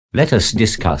Let us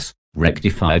discuss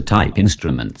rectifier type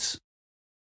instruments.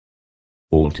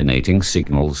 Alternating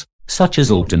signals, such as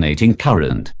alternating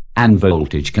current and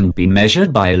voltage, can be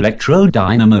measured by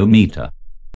electrodynamometer.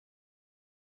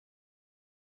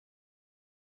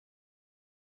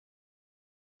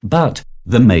 But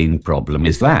the main problem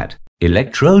is that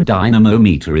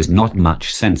electrodynamometer is not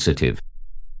much sensitive.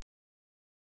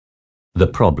 The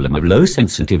problem of low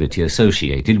sensitivity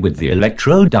associated with the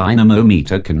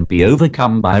electrodynamometer can be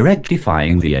overcome by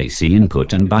rectifying the AC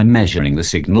input and by measuring the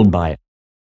signal by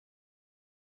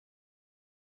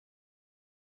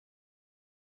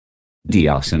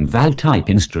D'Arsenval type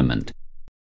instrument.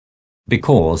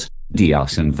 Because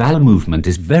D'Arsenval movement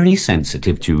is very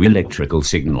sensitive to electrical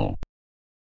signal.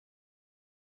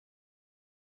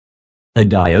 A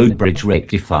diode bridge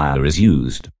rectifier is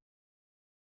used.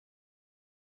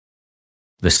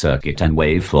 The circuit and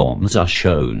waveforms are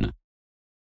shown.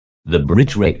 The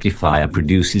bridge rectifier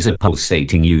produces a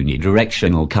pulsating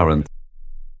unidirectional current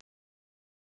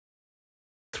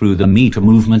through the meter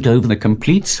movement over the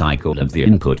complete cycle of the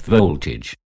input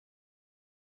voltage.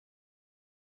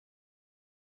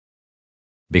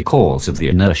 Because of the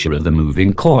inertia of the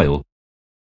moving coil,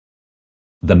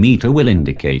 the meter will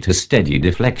indicate a steady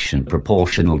deflection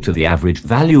proportional to the average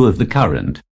value of the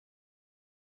current.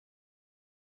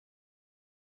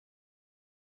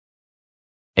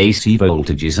 AC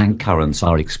voltages and currents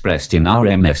are expressed in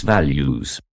RMS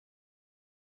values.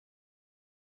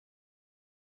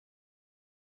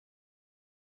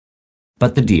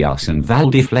 But the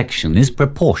D'Arsenval deflection is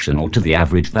proportional to the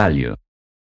average value.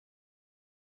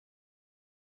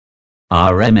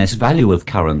 RMS value of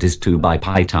current is 2 by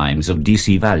pi times of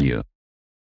DC value.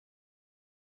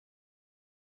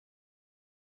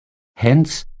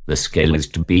 Hence, the scale is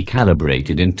to be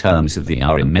calibrated in terms of the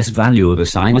RMS value of a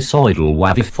sinusoidal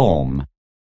waveform.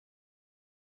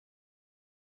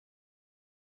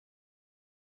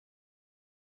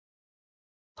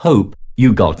 Hope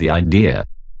you got the idea.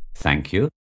 Thank you.